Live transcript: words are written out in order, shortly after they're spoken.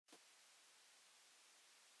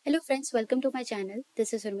Hello friends, welcome to my channel.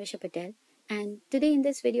 This is Urmisha Patel, and today in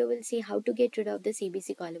this video we'll see how to get rid of this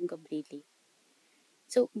ABC column completely.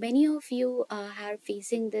 So many of you are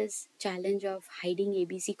facing this challenge of hiding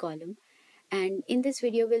ABC column, and in this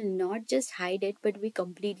video we'll not just hide it but we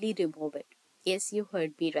completely remove it. Yes, you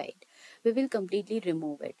heard me right. We will completely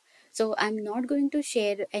remove it. So I'm not going to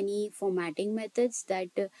share any formatting methods that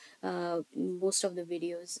most of the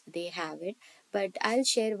videos they have it, but I'll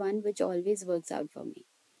share one which always works out for me.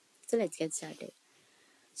 So let's get started.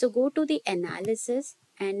 So go to the analysis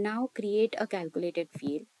and now create a calculated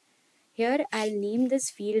field. Here I'll name this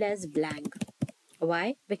field as blank.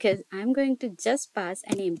 Why? Because I'm going to just pass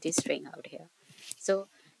an empty string out here. So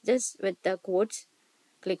just with the quotes,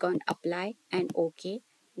 click on apply and OK.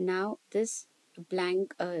 Now this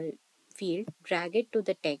blank field, drag it to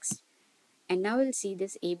the text, and now we'll see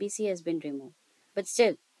this ABC has been removed. But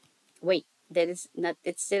still, wait, there is not,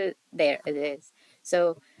 it's still there, it is.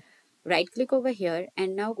 So right click over here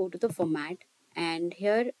and now go to the format, and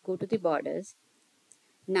here go to the borders.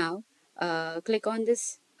 Now click on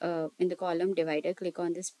this in the column divider, click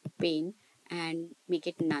on this pane and make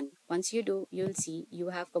it none. Once you do, you'll see you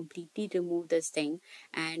have completely removed this thing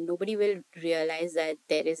and nobody will realize that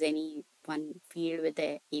there is any one field with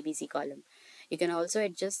a ABC column. You can also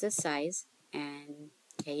adjust the size, and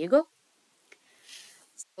here you go.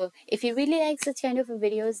 So if you really like such kind of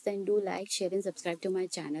videos, then do like, share and subscribe to my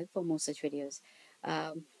channel for more such videos.